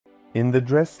In the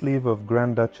dress sleeve of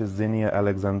Grand Duchess Xenia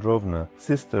Alexandrovna,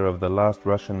 sister of the last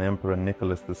Russian Emperor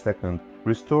Nicholas II,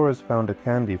 restorers found a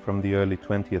candy from the early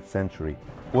 20th century.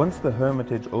 Once the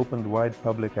Hermitage opened wide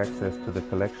public access to the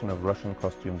collection of Russian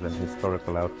costumes and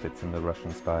historical outfits in the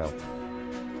Russian style.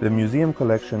 The museum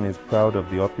collection is proud of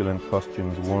the opulent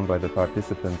costumes worn by the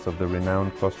participants of the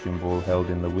renowned costume ball held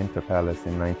in the Winter Palace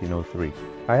in 1903.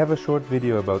 I have a short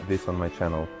video about this on my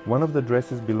channel. One of the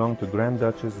dresses belonged to Grand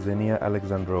Duchess Xenia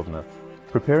Alexandrovna.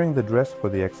 Preparing the dress for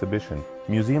the exhibition,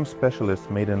 museum specialists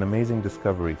made an amazing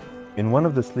discovery. In one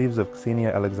of the sleeves of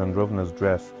Xenia Alexandrovna's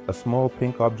dress, a small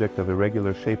pink object of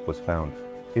irregular shape was found.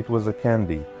 It was a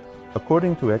candy.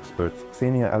 According to experts,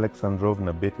 Xenia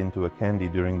Alexandrovna bit into a candy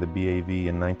during the BAV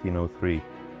in 1903.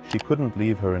 She couldn't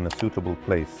leave her in a suitable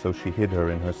place, so she hid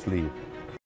her in her sleeve.